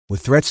With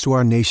threats to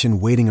our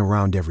nation waiting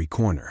around every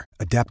corner,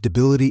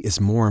 adaptability is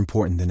more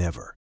important than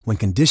ever. When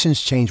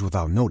conditions change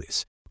without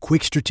notice,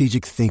 quick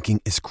strategic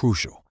thinking is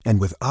crucial.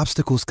 And with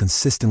obstacles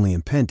consistently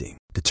impending,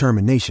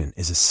 determination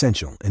is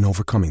essential in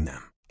overcoming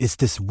them. It's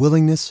this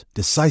willingness,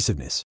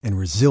 decisiveness, and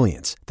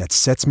resilience that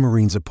sets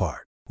Marines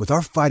apart. With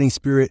our fighting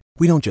spirit,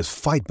 we don't just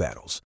fight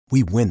battles,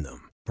 we win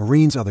them.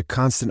 Marines are the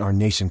constant our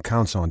nation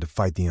counts on to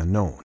fight the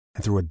unknown.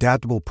 And through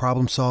adaptable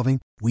problem solving,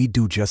 we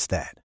do just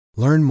that.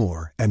 Learn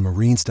more at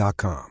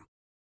marines.com.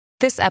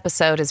 This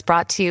episode is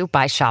brought to you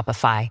by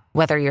Shopify.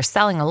 Whether you're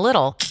selling a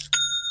little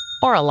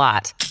or a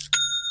lot,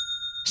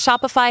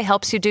 Shopify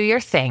helps you do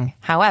your thing,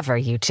 however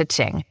you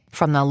cha-ching.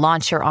 From the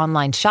launch your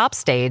online shop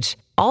stage,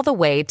 all the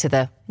way to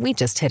the we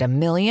just hit 1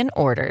 million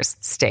orders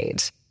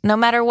stage. No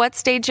matter what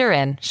stage you're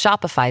in,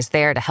 Shopify's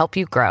there to help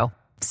you grow.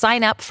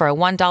 Sign up for a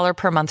 $1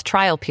 per month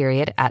trial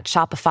period at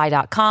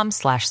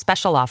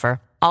shopify.com/special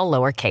offer, all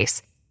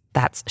lowercase.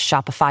 That's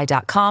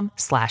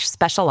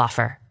shopify.com/special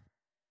offer.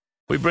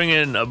 We bring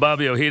in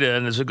Bobby Ojeda,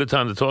 and it's a good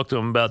time to talk to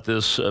him about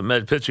this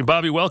med pitching.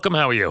 Bobby, welcome.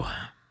 How are you?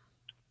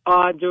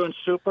 I'm doing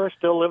super.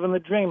 Still living the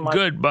dream, Mike.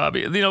 Good, Bobby.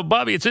 You know,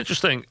 Bobby, it's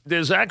interesting.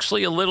 There's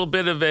actually a little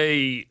bit of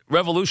a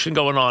revolution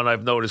going on,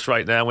 I've noticed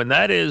right now, and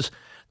that is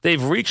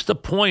they've reached the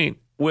point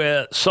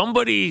where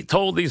somebody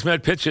told these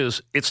med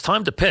pitchers, it's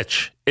time to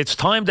pitch. It's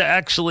time to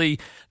actually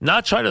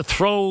not try to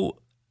throw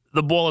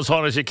the ball as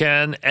hard as you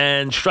can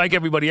and strike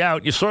everybody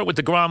out. You saw it with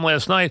DeGrom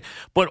last night,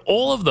 but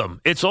all of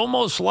them, it's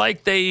almost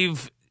like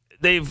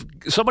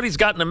somebody's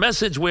gotten a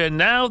message where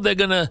now they're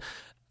going to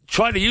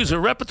try to use a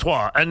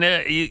repertoire. And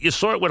you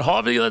saw it with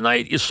Harvey the other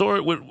night. You saw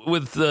it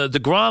with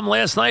DeGrom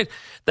last night.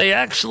 They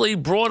actually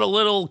brought a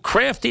little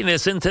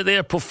craftiness into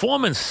their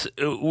performance,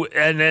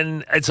 and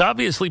then it's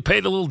obviously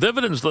paid a little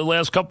dividends the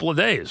last couple of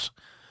days.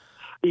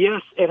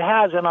 Yes, it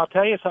has, and I'll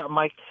tell you something,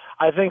 Mike.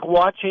 I think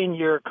watching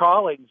your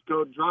colleagues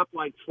go drop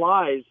like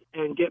flies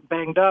and get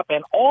banged up,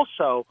 and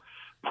also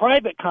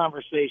private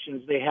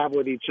conversations they have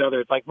with each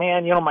other. It's like,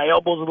 man, my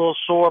elbow's a little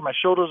sore, my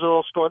shoulder's a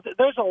little sore.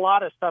 There's a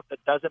lot of stuff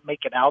that doesn't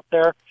make it out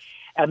there,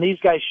 and these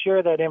guys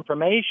share that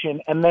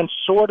information, and then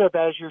sort of,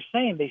 as you're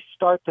saying, they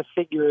start to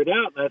figure it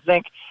out. And I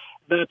think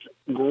that's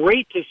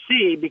great to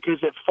see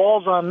because it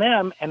falls on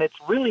them, and it's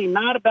really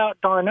not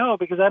about d'Arnaud,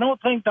 because I don't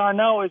think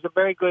d'Arnaud is a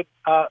very good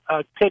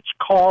pitch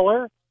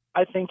caller.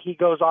 I think he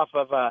goes off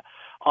of a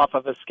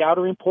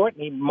scouting report,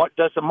 and he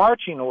does the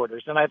marching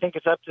orders. And I think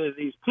it's up to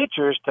these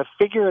pitchers to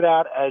figure it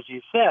out, as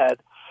you said,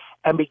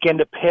 and begin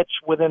to pitch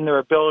within their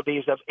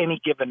abilities of any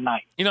given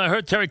night. I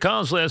heard Terry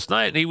Collins last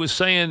night, and he was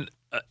saying,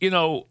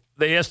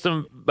 they asked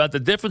him about the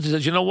difference. He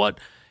says, you know what?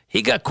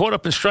 He got caught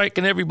up in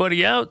striking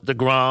everybody out,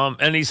 DeGrom,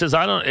 and he says,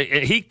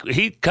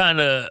 he kind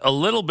of a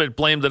little bit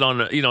blamed it on,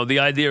 the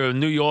idea of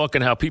New York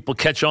and how people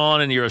catch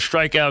on and you're a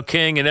strikeout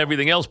king and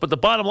everything else. But the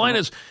bottom line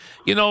is,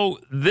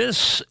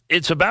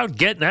 it's about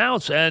getting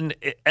outs. And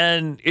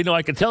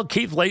I could tell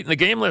Keith late in the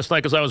game last night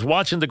because I was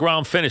watching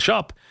DeGrom finish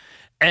up,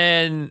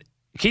 and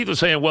Keith was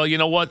saying, well, you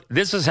know what?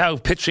 This is how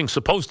pitching's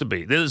supposed to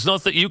be. There's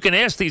nothing you can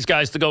ask these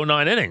guys to go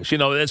 9 innings.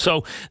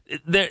 So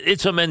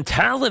it's a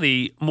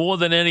mentality more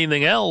than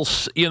anything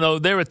else.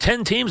 There are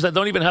 10 teams that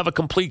don't even have a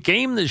complete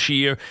game this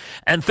year,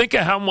 and think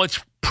of how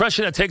much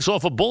pressure that takes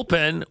off a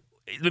bullpen.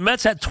 The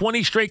Mets had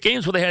 20 straight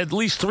games where they had at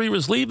least 3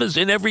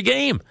 relievers in every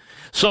game.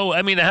 So,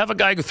 to have a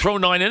guy throw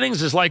 9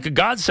 innings is like a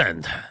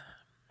godsend.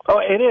 Oh,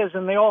 it is,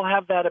 and they all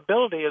have that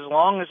ability as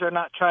long as they're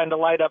not trying to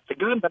light up the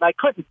gun. But I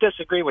couldn't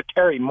disagree with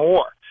Terry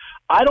more.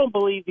 I don't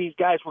believe these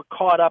guys were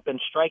caught up in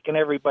striking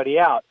everybody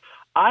out.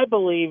 I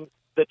believe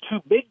the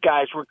 2 big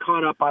guys were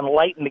caught up on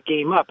lighting the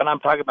game up, and I'm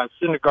talking about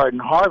Syndergaard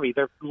and Harvey.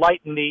 They're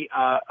lighting the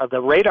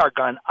radar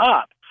gun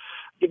up.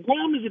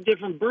 DeGrom is a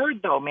different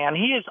bird, though, man.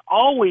 He has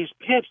always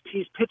pitched.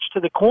 He's pitched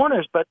to the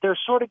corners, but they're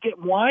sort of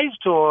getting wise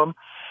to him.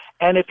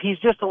 And if he's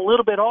just a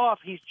little bit off,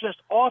 he's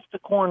just off the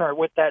corner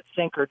with that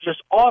sinker,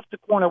 just off the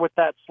corner with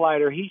that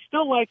slider. He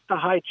still likes the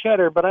high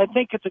cheddar, but I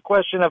think it's a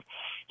question of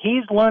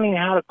he's learning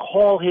how to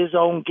call his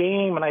own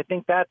game, and I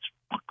think that's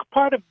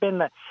part of been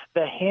the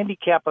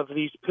handicap of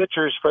these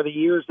pitchers for the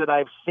years that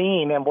I've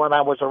seen and when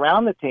I was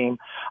around the team.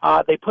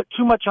 They put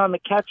too much on the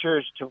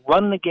catchers to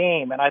run the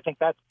game, and I think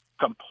that's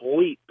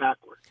complete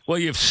backwards. Well,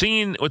 we're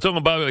talking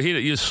about,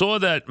 you saw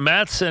that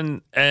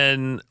Matson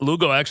and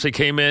Lugo actually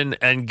came in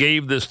and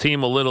gave this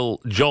team a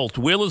little jolt.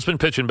 Wheeler's been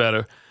pitching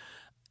better,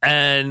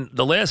 and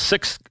the last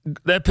 6,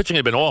 that pitching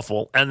had been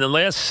awful, and the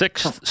last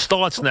 6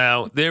 starts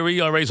now, their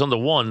ERA's under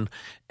 1,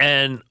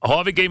 and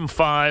Harvey gave him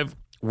 5.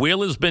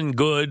 Wheeler's been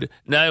good.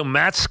 Now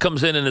Matz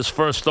comes in his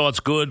first start's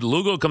good.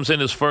 Lugo comes in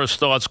his first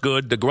start's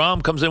good.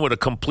 DeGrom comes in with a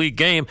complete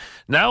game.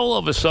 Now all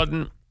of a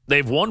sudden,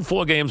 they've won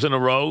 4 games in a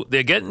row.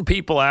 They're getting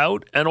people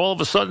out, and all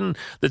of a sudden,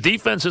 the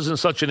defense isn't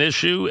such an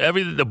issue.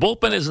 The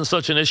bullpen isn't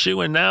such an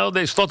issue, and now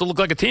they start to look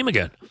like a team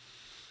again.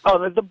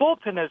 Oh, the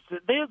bullpen is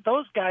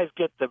those guys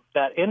get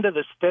that end of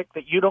the stick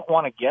that you don't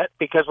want to get,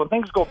 because when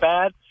things go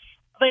bad,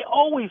 they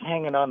always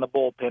hang it on the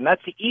bullpen.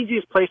 That's the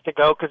easiest place to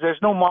go because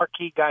there's no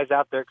marquee guys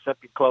out there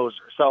except your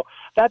closer. So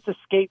that's a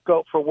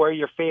scapegoat for where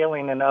you're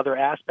failing in other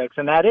aspects,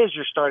 and that is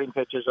your starting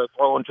pitchers are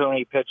throwing too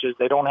many pitches.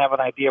 They don't have an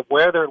idea of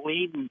where they're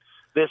leading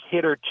this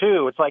hitter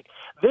to. It's like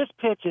this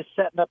pitch is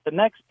setting up the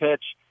next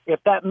pitch. If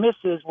that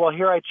misses, well,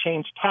 here I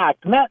change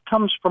tact. And that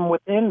comes from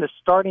within the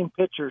starting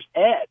pitcher's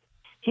head.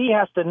 He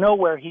has to know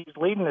where he's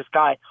leading this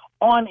guy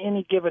on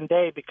any given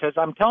day because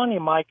I'm telling you,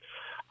 Mike,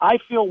 I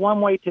feel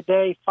one way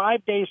today.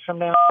 5 days from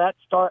now, that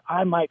start,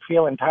 I might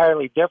feel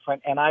entirely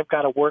different, and I've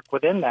got to work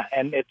within that.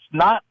 And it's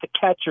not the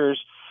catcher's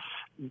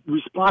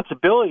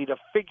responsibility to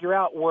figure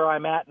out where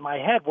I'm at in my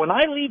head. When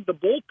I leave the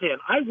bullpen,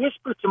 I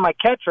whisper to my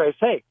catcher, I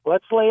say,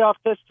 let's lay off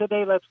this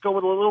today. Let's go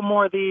with a little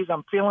more of these.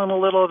 I'm feeling a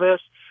little of this.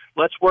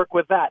 Let's work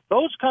with that.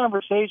 Those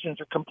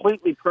conversations are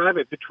completely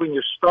private between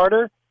your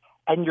starter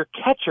and your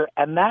catcher,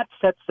 and that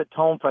sets the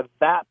tone for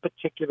that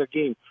particular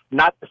game,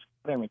 not the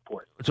scouting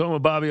report. We're talking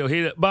with Bobby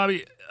Ojeda.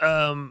 Bobby,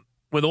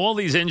 with all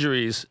these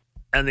injuries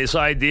and this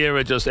idea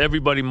of just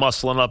everybody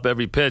muscling up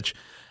every pitch,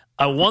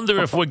 I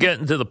wonder if we're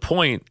getting to the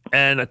point,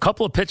 and a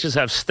couple of pitchers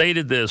have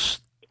stated this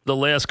the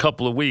last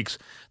couple of weeks,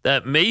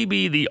 that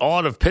maybe the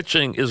art of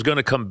pitching is going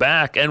to come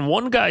back. And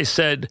one guy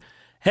said,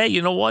 hey,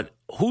 you know what?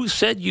 Who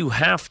said you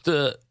have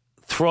to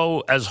throw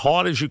as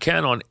hard as you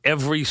can on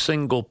every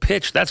single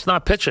pitch? That's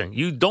not pitching.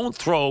 You don't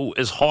throw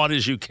as hard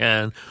as you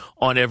can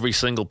on every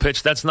single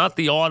pitch. That's not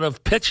the art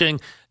of pitching.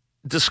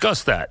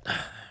 Discuss that.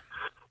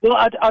 Well,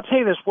 I'll tell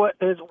you this, what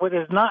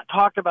is not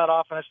talked about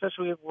often,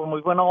 especially when we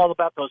went all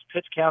about those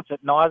pitch counts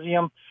at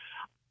nauseum,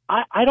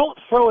 I don't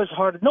throw as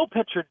hard. No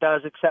pitcher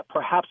does except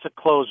perhaps a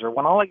closer.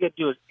 When all I get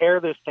to do is air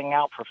this thing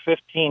out for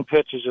 15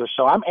 pitches or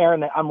so, I'm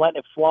letting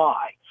it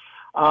fly.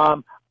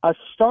 A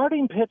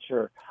starting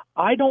pitcher,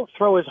 I don't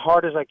throw as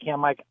hard as I can,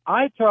 Mike.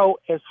 I throw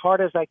as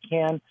hard as I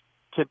can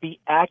to be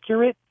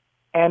accurate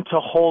and to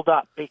hold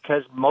up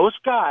because most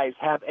guys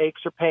have aches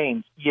or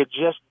pains. You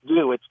just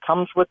do. It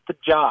comes with the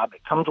job.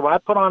 It comes when I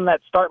put on that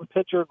starting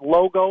pitcher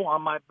logo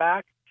on my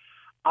back.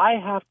 I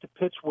have to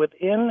pitch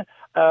within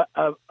a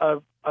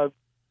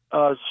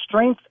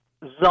strength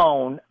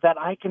zone that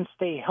I can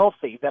stay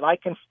healthy, that I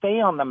can stay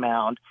on the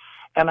mound,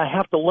 and I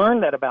have to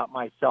learn that about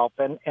myself.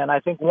 And I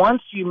think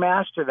once you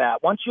master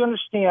that, once you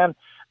understand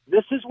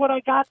this is what I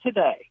got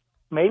today,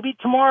 maybe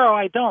tomorrow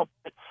I don't,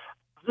 but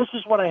this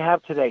is what I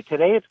have today.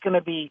 Today it's going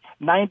to be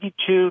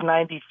 92,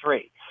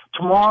 93.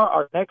 Tomorrow,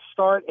 our next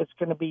start, it's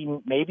going to be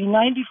maybe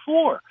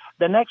 94.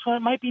 The next one,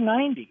 it might be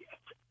 90.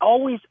 It's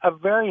always a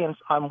variance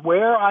on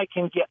where I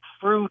can get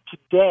through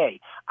today.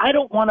 I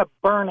don't want to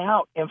burn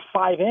out in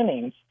 5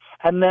 innings,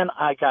 and then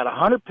I got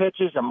 100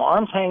 pitches, and my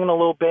arm's hanging a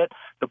little bit,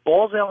 the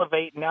balls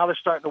elevate, and now they're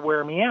starting to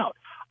wear me out.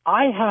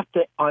 I have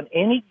to, on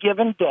any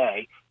given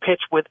day,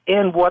 pitch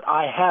within what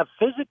I have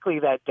physically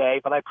that day,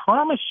 but I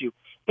promise you,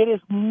 it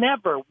is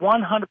never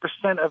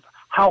 100% of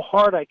how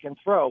hard I can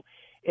throw.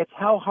 It's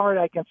how hard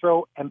I can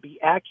throw and be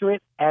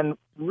accurate and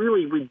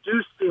really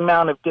reduce the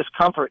amount of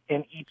discomfort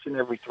in each and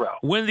every throw.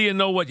 When do you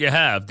know what you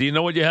have? Do you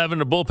know what you have in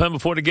the bullpen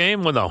before the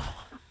game or no?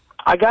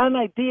 I got an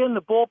idea in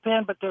the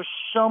bullpen, but there's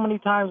so many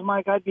times,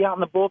 Mike, I'd be out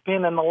in the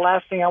bullpen, and the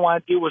last thing I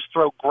want to do was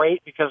throw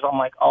great because I'm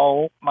like,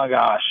 oh, my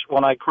gosh.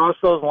 When I cross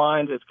those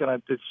lines, it's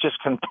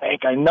just going to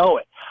tank. I know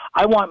it.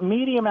 I want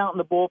medium out in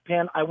the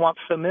bullpen. I want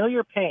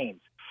familiar pains.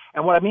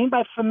 And what I mean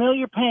by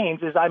familiar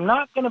pains is I'm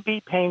not going to be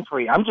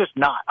pain-free. I'm just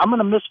not. I'm going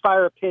to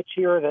misfire a pitch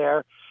here or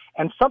there,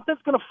 and something's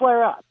going to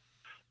flare up.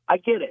 I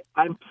get it.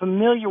 I'm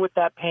familiar with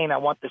that pain. I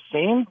want the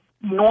same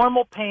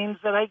normal pains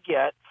that I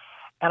get,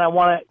 and I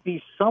want to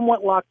be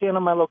somewhat locked in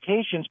on my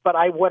locations. But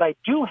what I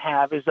do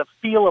have is a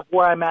feel of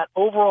where I'm at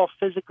overall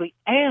physically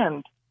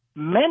and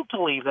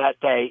mentally that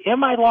day.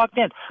 Am I locked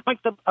in? Like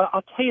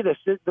I'll tell you this.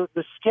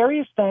 The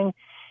scariest thing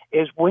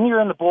is when you're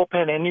in the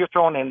bullpen and you're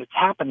throwing in. It's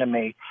happened to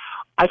me.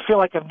 I feel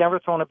like I've never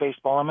thrown a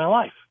baseball in my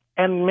life.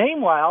 And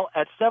meanwhile,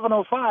 at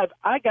 7:05,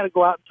 I got to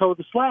go out and toe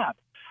the slab.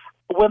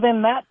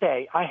 Within that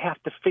day, I have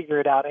to figure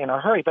it out in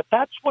a hurry. But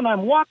that's when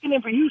I'm walking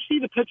in. You see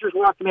the pitchers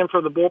walking in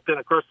from the bullpen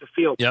across the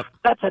field. Yep.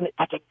 That's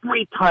a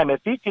great time. If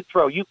you could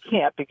throw, you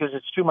can't because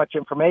it's too much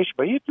information.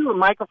 But you threw a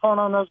microphone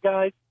on those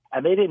guys,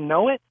 and they didn't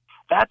know it.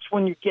 That's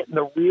when you're getting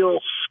the real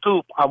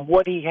scoop on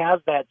what he has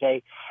that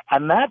day.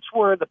 And that's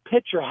where the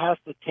pitcher has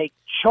to take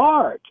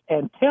charge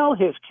and tell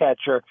his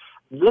catcher,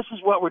 this is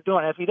what we're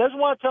doing. If he doesn't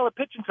want to tell the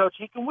pitching coach,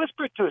 he can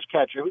whisper it to his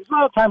catcher. A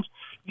lot of times,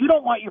 you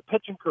don't want your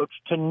pitching coach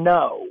to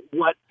know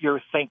what you're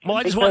thinking. Well,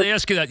 I just want to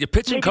ask you that. Your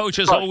pitching coach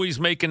is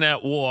always making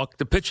that walk.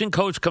 The pitching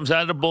coach comes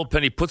out of the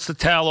bullpen. He puts the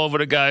towel over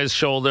the guy's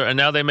shoulder, and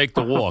now they make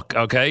the walk,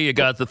 okay? You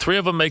got the three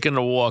of them making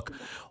the walk.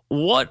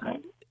 What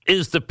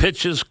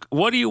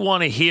do you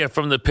want to hear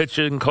from the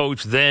pitching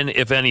coach then,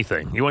 if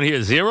anything? You want to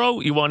hear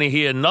zero? You want to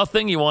hear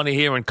nothing? You want to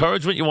hear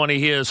encouragement? You want to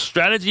hear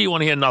strategy? You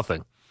want to hear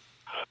nothing?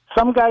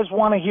 Some guys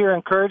want to hear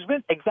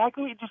encouragement.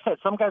 Exactly what you just said.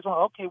 Some guys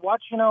want, okay,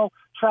 watch,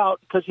 Trout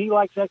because he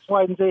likes X,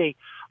 Y, and Z.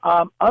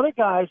 Other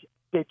guys,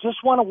 they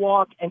just want to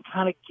walk and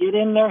kind of get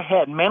in their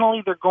head.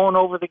 Mentally, they're going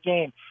over the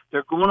game.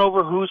 They're going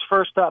over who's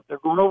first up. They're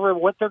going over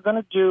what they're going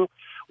to do,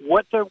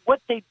 what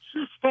they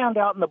just found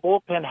out in the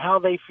bullpen, how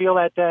they feel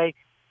that day,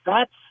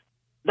 that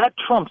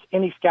trumps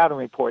any scouting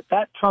report.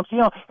 That trumps,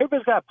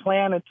 everybody's got a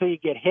plan until you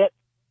get hit.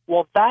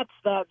 Well, that's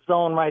that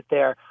zone right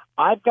there.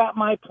 I've got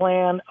my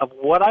plan of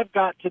what I've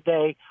got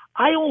today.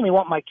 I only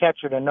want my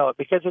catcher to know it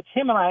because it's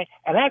him and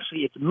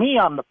actually it's me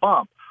on the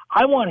bump.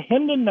 I want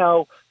him to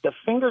know the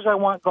fingers I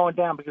want going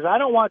down because I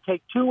don't want to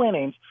take 2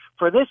 innings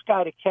for this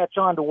guy to catch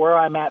on to where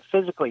I'm at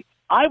physically.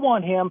 I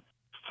want him,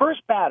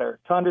 first batter,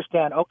 to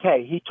understand,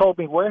 okay, he told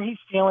me where he's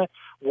feeling,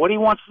 what he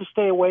wants to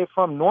stay away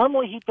from.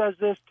 Normally he does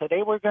this.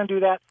 Today we're going to do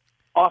that.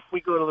 Off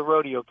we go to the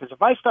rodeo. Because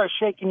if I start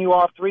shaking you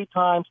off 3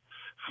 times,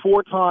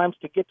 4 times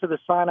to get to the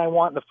sign I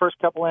want in the first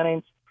couple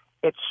innings,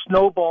 it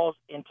snowballs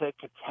into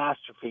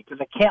catastrophe because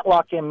I can't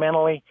lock in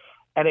mentally,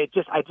 and I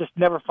just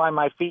never find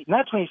my feet. And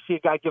that's when you see a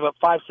guy give up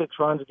 5-6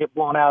 runs and get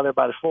blown out of there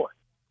by the 4th.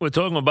 We're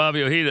talking about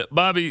Bobby Ojeda.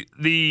 Bobby,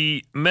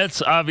 the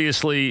Mets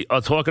obviously are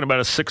talking about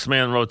a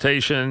 6-man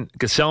rotation.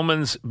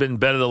 Gesellman's been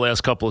better the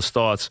last couple of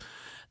starts.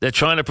 They're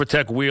trying to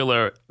protect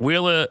Wheeler.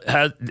 Wheeler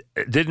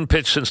didn't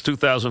pitch since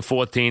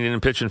 2014. He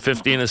didn't pitch in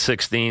 15 or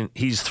 16.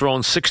 He's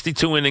thrown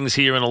 62 innings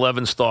here in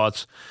 11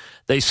 starts.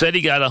 They said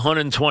he got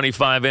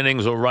 125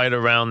 innings or right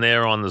around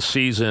there on the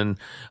season.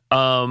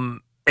 Do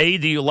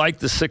you like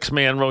the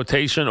 6-man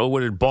rotation, or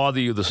would it bother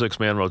you, the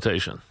 6-man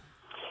rotation?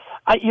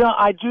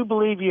 I do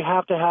believe you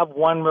have to have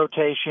one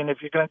rotation.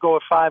 If you're going to go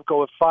with 5,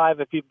 go with 5.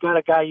 If you've got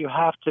a guy, you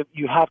have to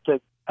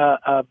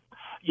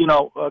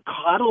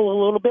coddle a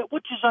little bit,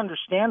 which is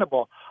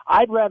understandable.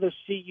 I'd rather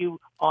see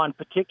you on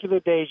particular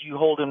days you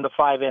hold him to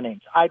 5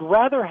 innings. I'd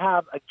rather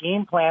have a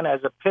game plan as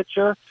a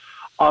pitcher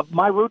of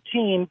my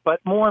routine, but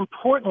more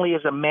importantly,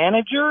 as a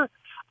manager,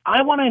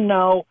 I want to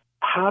know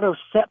how to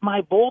set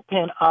my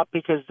bullpen up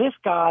because this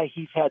guy,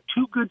 he's had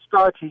 2 good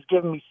starts. He's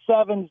given me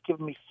 7, he's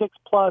given me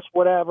 6+,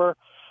 whatever.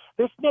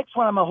 This next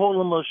one, I'm going to hold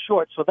him a little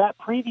short. So that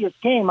previous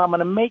game, I'm going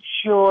to make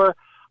sure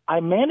I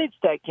manage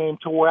that game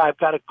to where I've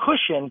got a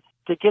cushion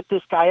to get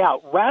this guy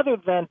out rather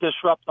than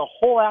disrupt the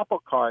whole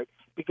apple cart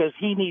because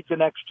he needs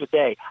an extra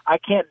day. I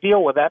can't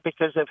deal with that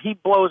because if he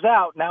blows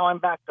out, now I'm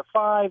back to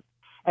 5,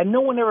 and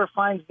no one ever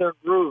finds their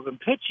groove. And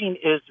pitching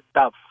is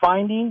about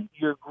finding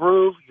your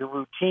groove, your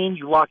routine.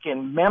 You lock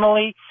in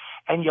mentally,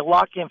 and you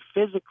lock in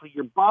physically.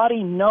 Your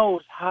body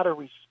knows how to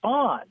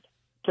respond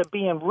to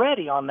being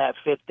ready on that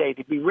 5th day,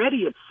 to be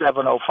ready at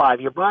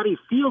 7:05. Your body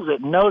feels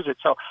it, knows it.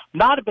 So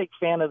not a big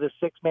fan of the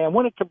 6-man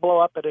when it can blow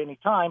up at any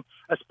time,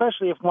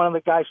 especially if one of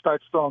the guys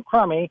starts throwing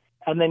crummy,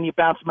 and then you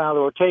bounce him out of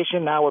the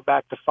rotation. Now we're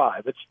back to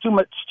 5. It's too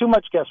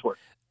much guesswork.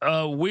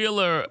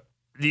 Wheeler,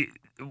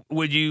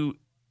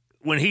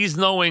 when he's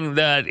knowing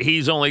that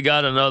he's only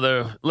got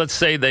another, let's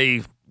say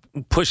they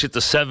push it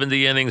to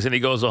 70 innings and he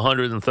goes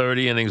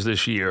 130 innings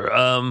this year,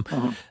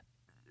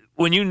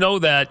 when you know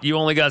that you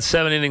only got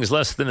 7 innings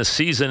less than a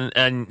season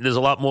and there's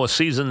a lot more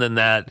season than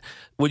that,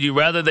 would you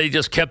rather they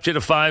just kept you to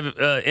 5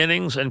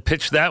 innings and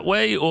pitch that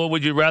way, or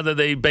would you rather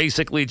they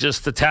basically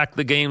just attack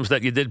the games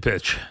that you did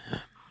pitch?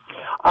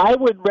 I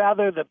would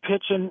rather the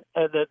pitching,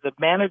 the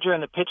manager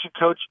and the pitching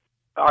coach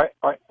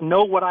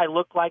know what I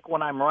look like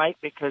when I'm right,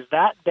 because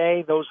that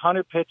day those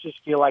 100 pitches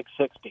feel like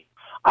 60.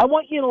 I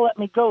want you to let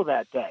me go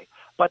that day.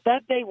 But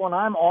that day when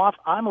I'm off,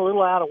 I'm a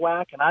little out of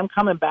whack, and I'm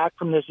coming back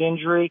from this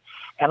injury,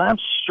 and I'm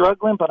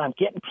struggling, but I'm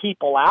getting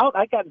people out.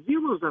 I got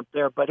zeros up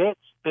there, but it's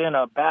been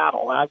a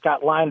battle. I've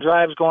got line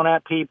drives going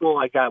at people.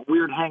 I got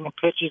weird hanging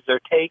pitches they're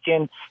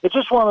taking. It's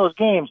just one of those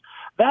games.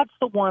 That's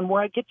the one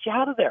where I get you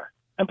out of there.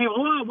 And people,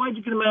 oh, why'd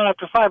you get him out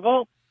after 5?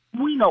 Well,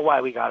 we know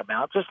why we got him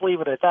out. Just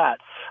leave it at that.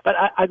 But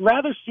I'd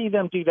rather see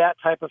them do that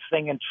type of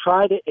thing and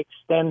try to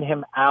extend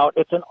him out.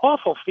 It's an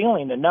awful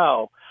feeling to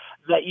know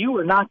that you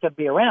are not going to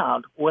be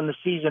around when the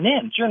season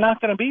ends. You're not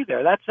going to be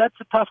there. That's a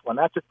tough one.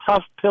 That's a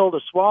tough pill to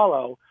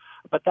swallow.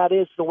 But that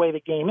is the way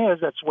the game is.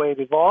 That's the way it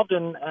evolved.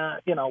 And,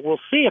 we'll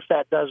see if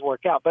that does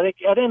work out. But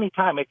at any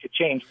time, it could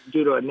change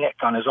due to a nick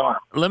on his arm.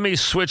 Let me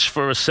switch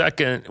for a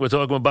second. We're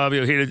talking about Bobby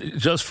Ojeda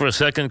just for a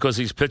second because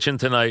he's pitching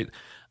tonight.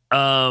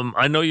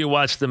 I know you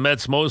watch the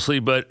Mets mostly,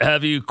 but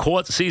have you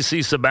caught CC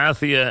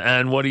Sabathia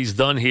and what he's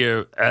done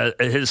here at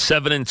his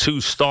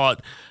 7-2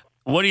 start?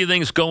 What do you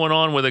think is going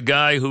on with a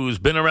guy who's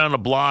been around the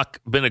block,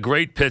 been a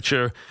great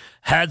pitcher,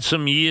 had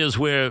some years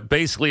where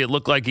basically it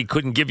looked like he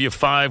couldn't give you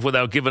 5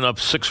 without giving up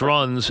 6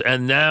 runs,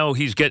 and now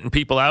he's getting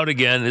people out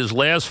again? His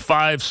last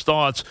 5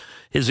 starts,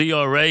 his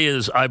ERA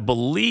is, I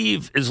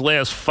believe, his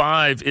last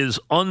 5 is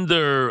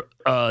under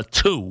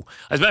 2.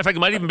 As a matter of fact, it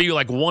might even be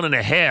like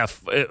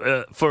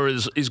 1.5 for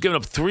his. He's given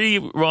up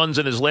 3 runs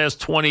in his last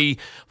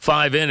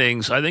 25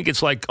 innings. I think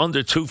it's like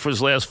under 2 for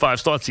his last 5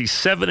 starts. He's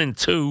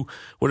 7-2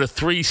 with a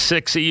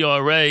 3.6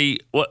 ERA.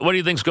 What do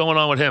you think's going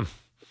on with him?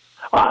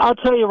 I'll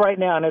tell you right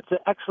now, and it's an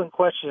excellent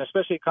question,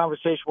 especially a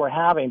conversation we're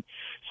having.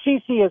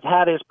 CC has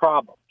had his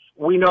problems.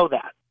 We know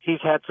that. He's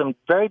had some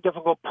very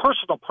difficult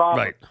personal problems.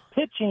 Right.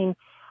 Pitching,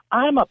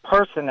 I'm a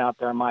person out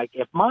there, Mike.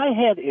 If my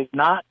head is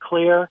not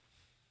clear,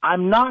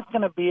 I'm not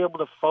going to be able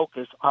to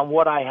focus on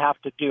what I have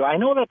to do. I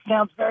know that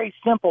sounds very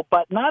simple,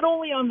 but not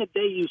only on the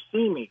day you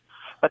see me,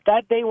 But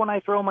that day when I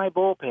throw my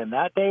bullpen,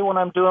 that day when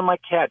I'm doing my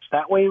catch,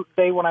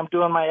 day when I'm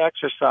doing my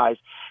exercise,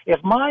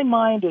 if my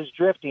mind is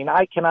drifting,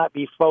 I cannot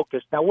be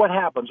focused. Now, what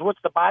happens? What's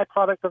the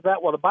byproduct of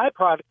that? Well, the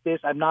byproduct is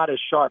I'm not as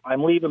sharp.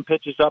 I'm leaving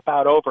pitches up,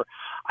 out, over.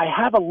 I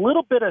have a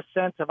little bit of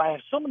sense of I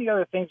have so many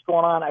other things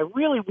going on. I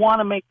really want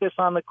to make this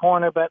on the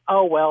corner, but,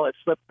 oh, well, it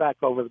slipped back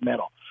over the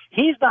middle.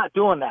 He's not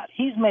doing that.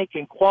 He's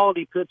making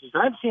quality pitches.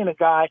 I'm seeing a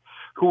guy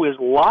who is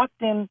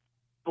locked in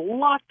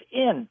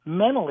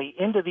mentally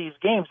into these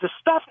games. The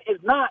stuff is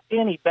not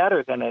any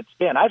better than it's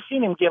been. I've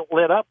seen him get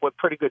lit up with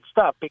pretty good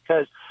stuff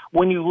because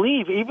when you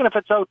leave, even if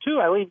it's 0-2,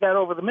 I leave that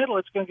over the middle,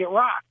 it's going to get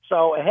rocked.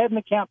 So ahead in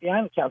the count,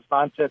 behind the count's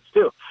nonsense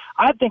too.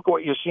 I think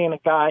what you're seeing a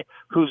guy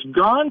who's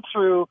gone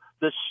through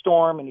the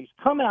storm and he's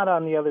come out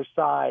on the other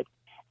side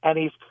and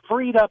he's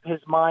freed up his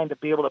mind to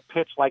be able to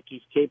pitch like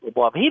he's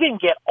capable of. He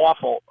didn't get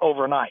awful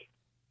overnight,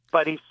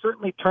 but he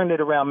certainly turned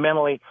it around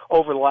mentally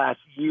over the last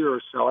year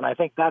or so, and I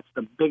think that's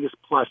the biggest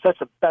plus. That's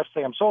the best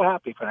thing. I'm so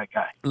happy for that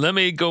guy. Let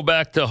me go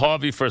back to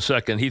Harvey for a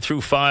second. He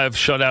threw 5,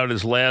 shut out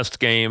his last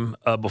game.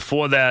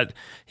 Before that,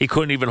 he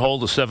couldn't even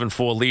hold a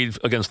 7-4 lead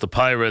against the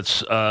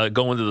Pirates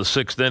going to the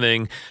 6th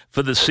inning.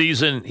 For the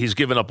season, he's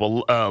given up a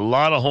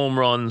lot of home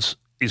runs.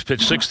 He's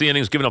pitched 60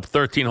 innings, given up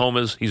 13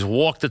 homers. He's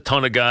walked a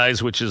ton of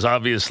guys, which is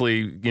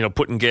obviously,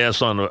 putting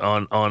gas on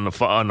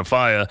the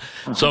fire.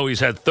 So he's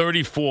had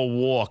 34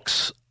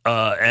 walks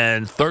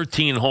and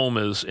 13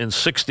 homers in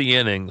 60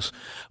 innings,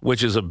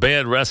 which is a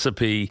bad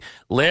recipe.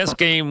 Last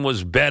game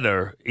was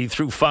better. He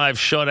threw 5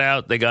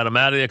 shutout. They got him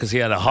out of there because he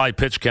had a high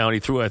pitch count. He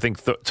threw, I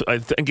think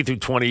he threw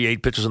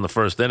 28 pitches in the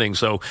first inning,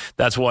 so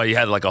that's why he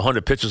had like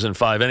 100 pitches in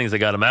 5 innings. They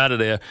got him out of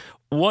there.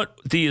 What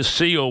do you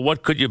see, or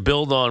what could you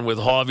build on with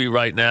Harvey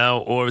right now,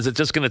 or is it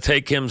just going to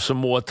take him some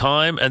more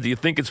time? And do you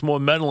think it's more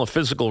mental or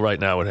physical right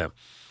now with him?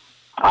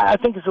 I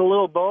think it's a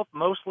little both,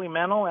 mostly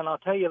mental, and I'll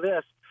tell you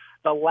this.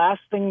 The last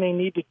thing they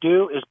need to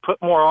do is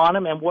put more on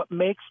him. And what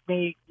makes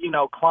me,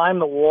 climb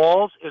the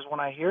walls is when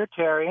I hear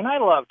Terry, and I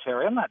love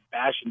Terry. I'm not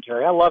bashing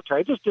Terry. I love Terry.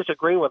 I just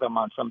disagree with him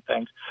on some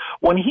things.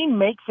 When he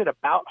makes it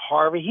about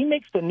Harvey, he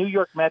makes the New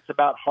York Mets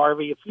about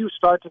Harvey. If you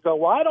start to go,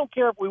 well, I don't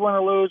care if we win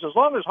or lose, as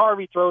long as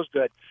Harvey throws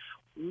good.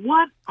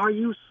 What are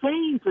you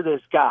saying to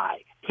this guy?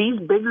 He's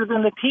bigger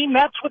than the team.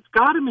 That's what's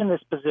got him in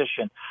this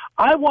position.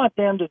 I want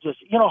them to just,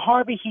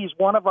 Harvey, he's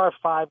one of our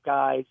 5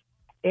 guys.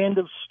 End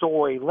of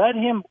story. Let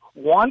him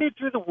wander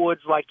through the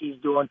woods like he's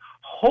doing.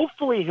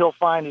 Hopefully he'll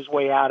find his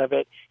way out of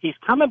it. He's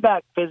coming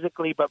back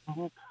physically, but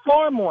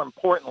far more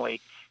importantly,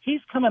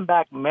 he's coming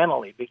back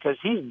mentally because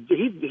he's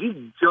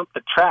jumped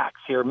the tracks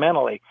here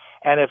mentally.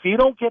 And if you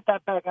don't get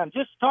that back on,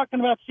 just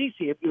talking about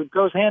CeCe, it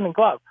goes hand in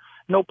glove.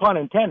 No pun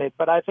intended.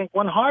 But I think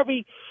when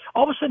Harvey,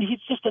 all of a sudden he's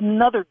just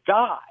another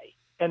guy.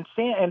 And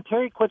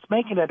Terry quits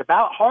making it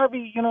about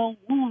Harvey,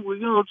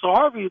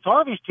 it's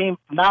Harvey's team.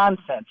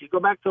 Nonsense. You go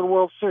back to the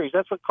World Series.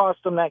 That's what cost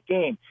him that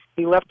game.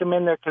 He left him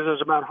in there because it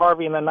was about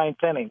Harvey in the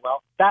 9th inning.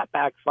 Well, that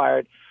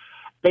backfired.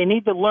 They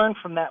need to learn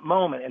from that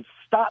moment and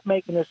stop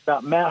making this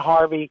about Matt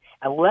Harvey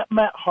and let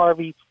Matt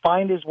Harvey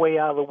find his way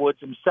out of the woods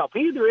himself.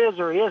 He either is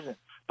or he isn't.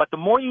 But the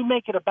more you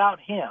make it about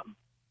him,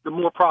 the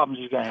more problems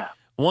you're going to have.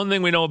 One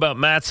thing we know about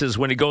Matz is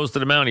when he goes to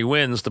the mound, he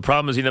wins. The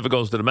problem is he never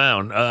goes to the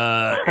mound.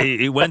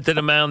 He went to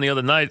the mound the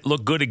other night,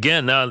 looked good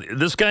again. Now,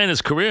 this guy in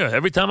his career,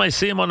 every time I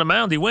see him on the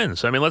mound, he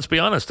wins. I mean, let's be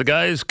honest. The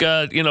guy's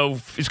got,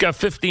 he's got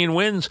 15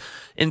 wins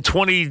in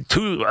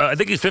 22. I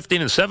think he's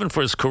 15-7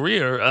 for his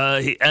career,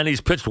 and he's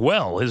pitched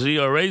well. His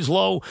ERA's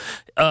low.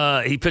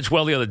 He pitched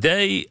well the other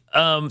day.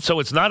 So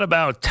it's not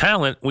about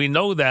talent. We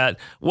know that.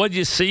 What do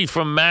you see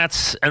from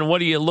Matz, and what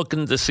are you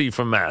looking to see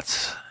from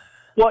Matz?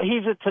 Well,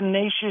 he's a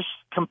tenacious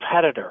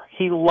competitor.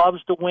 He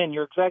loves to win.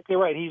 You're exactly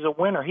right. He's a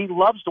winner. He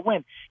loves to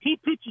win. He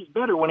pitches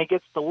better when he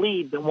gets the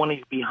lead than when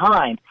he's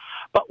behind.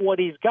 But what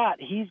he's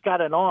got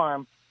an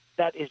arm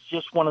that is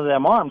just one of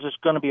them arms. It's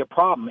going to be a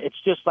problem. It's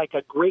just like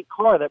a great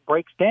car that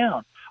breaks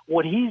down.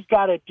 What he's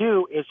got to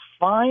do is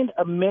find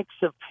a mix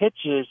of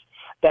pitches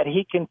that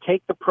he can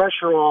take the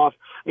pressure off.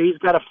 He's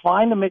got to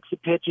find a mix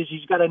of pitches.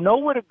 He's got to know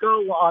where to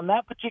go on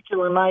that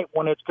particular night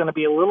when it's going to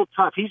be a little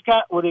tough. He's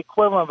got what the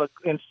equivalent of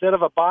instead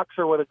of a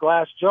boxer with a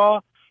glass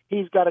jaw,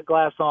 he's got a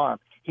glass arm.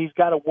 He's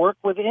got to work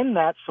within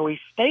that so he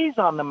stays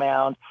on the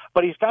mound,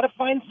 but he's got to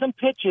find some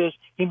pitches.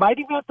 He might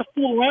even have to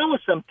fool around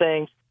with some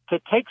things to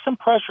take some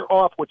pressure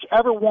off,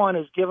 whichever one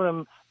is giving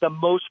him the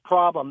most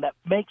problem, that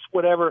makes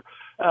whatever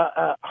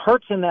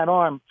hurts in that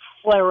arm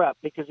flare up.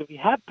 Because if you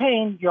have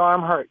pain, your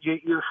arm hurt.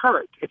 You're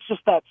hurt. It's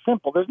just that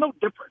simple. There's no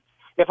difference.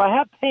 If I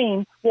have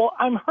pain, well,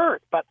 I'm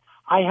hurt, but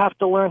I have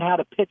to learn how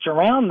to pitch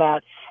around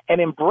that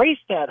and embrace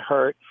that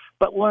hurt,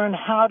 but learn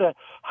how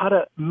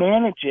to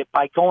manage it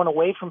by going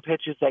away from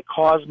pitches that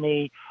cause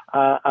me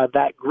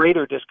that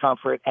greater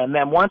discomfort. And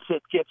then once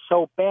it gets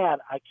so bad,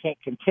 I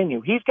can't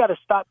continue. He's got to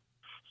stop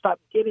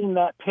getting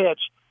that pitch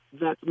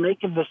that's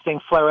making this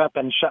thing flare up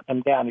and shut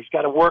him down. He's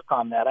got to work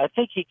on that. I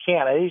think he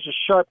can. He's a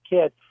sharp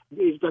kid,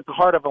 he's got the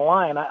heart of a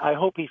lion. I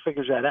hope he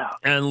figures that out.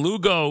 And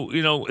Lugo,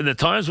 in the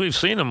times we've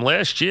seen him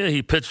last year,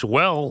 he pitched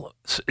well.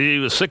 He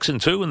was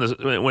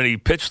 6-2 when he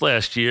pitched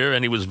last year,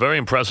 and he was very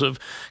impressive.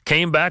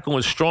 Came back and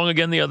was strong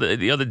again the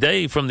other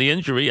day from the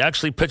injury.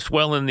 Actually pitched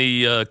well in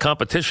the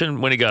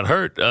competition when he got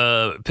hurt.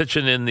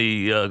 Pitching in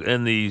the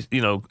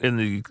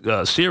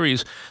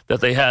series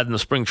that they had in the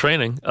spring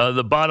training.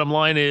 The bottom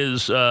line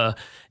is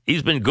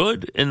he's been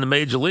good in the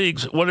major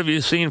leagues. What have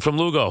you seen from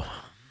Lugo?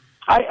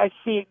 I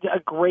see a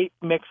great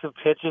mix of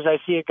pitches. I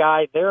see a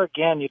guy there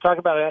again. You talk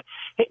about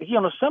it.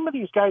 Some of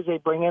these guys they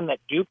bring in that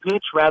do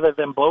pitch rather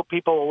than blow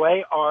people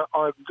away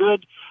are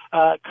good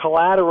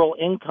collateral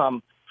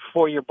income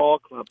for your ball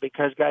club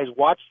because guys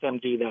watch them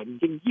do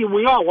that.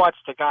 We all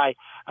watched the guy,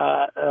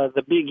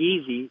 the Big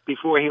Easy,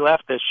 before he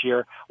left this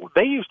year.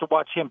 They used to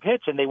watch him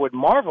pitch, and they would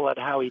marvel at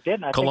how he did,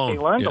 and I think they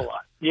learned a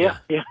lot. Yeah.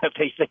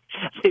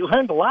 They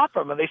learned a lot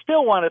from him. They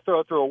still want to throw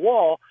it through a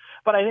wall,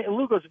 but I think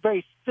Lugo's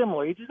very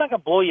similar. He's just not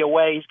going to blow you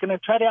away. He's going to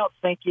try to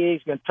outthink you.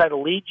 He's going to try to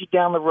lead you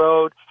down the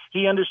road.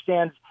 He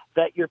understands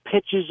that your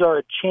pitches are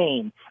a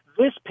chain.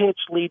 This pitch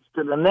leads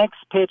to the next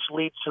pitch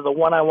leads to the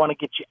one I want to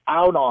get you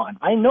out on.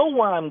 I know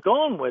where I'm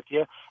going with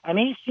you, and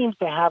he seems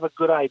to have a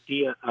good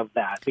idea of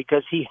that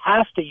because he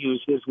has to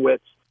use his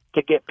wits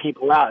to get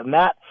people out, and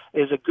that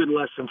is a good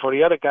lesson for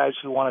the other guys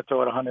who want to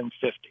throw at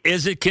 150.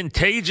 Is it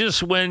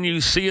contagious when you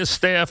see a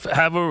staff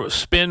have a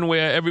spin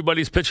where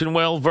everybody's pitching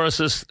well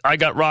versus I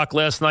got rocked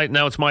last night,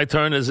 now it's my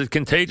turn? Is it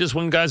contagious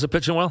when guys are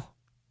pitching well?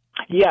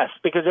 Yes,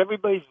 because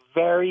everybody's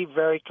very,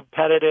 very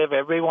competitive.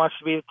 Everybody wants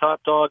to be the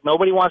top dog.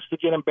 Nobody wants to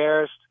get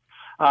embarrassed.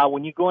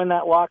 When you go in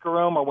that locker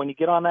room or when you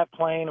get on that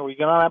plane or you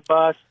get on that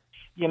bus,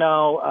 you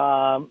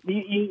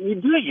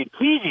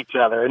please each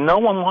other, and no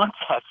one wants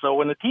that. So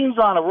when the team's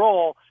on a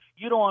roll,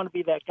 you don't want to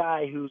be that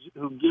guy who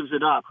gives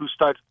it up, who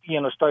starts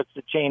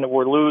the chain of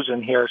we're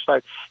losing here,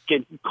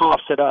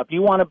 coughs it up.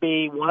 You want to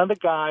be one of the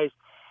guys,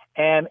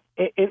 and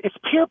it's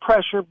peer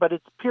pressure, but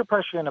it's peer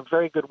pressure in a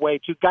very good way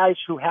to guys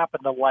who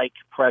happen to like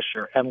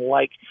pressure and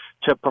like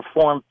to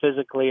perform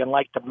physically and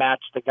like to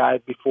match the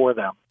guys before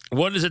them.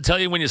 What does it tell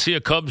you when you see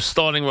a Cubs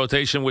starting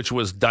rotation, which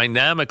was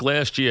dynamic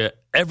last year,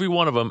 every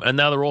one of them, and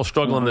now they're all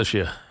struggling this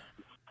year?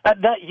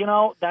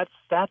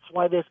 That's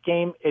why this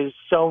game is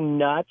so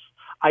nuts.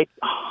 I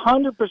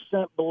 100%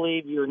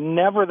 believe you're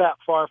never that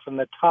far from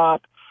the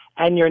top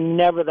and you're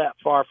never that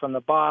far from the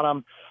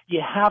bottom.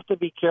 You have to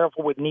be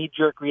careful with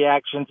knee-jerk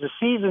reactions. The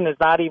season is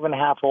not even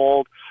half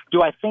old.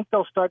 Do I think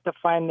they'll start to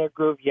find their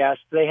groove? Yes.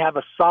 They have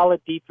a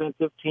solid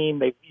defensive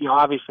team.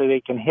 Obviously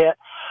they can hit.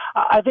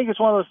 I think it's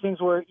one of those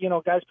things where,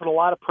 guys put a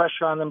lot of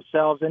pressure on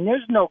themselves, and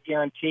there's no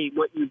guarantee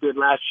what you did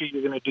last year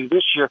you're going to do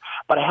this year,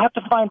 but I have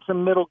to find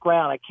some middle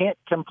ground. I can't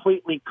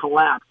completely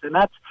collapse, and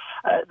that's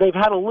they've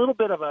had a little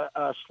bit of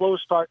a slow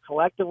start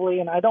collectively,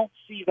 and I don't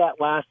see that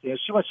lasting.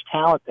 There's too much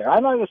talent there.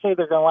 I'm not going to say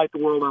they're going to light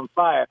the world on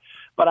fire,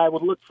 but I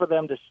would look for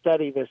them to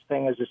steady this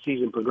thing as the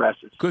season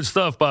progresses. Good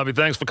stuff, Bobby.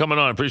 Thanks for coming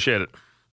on. Appreciate it.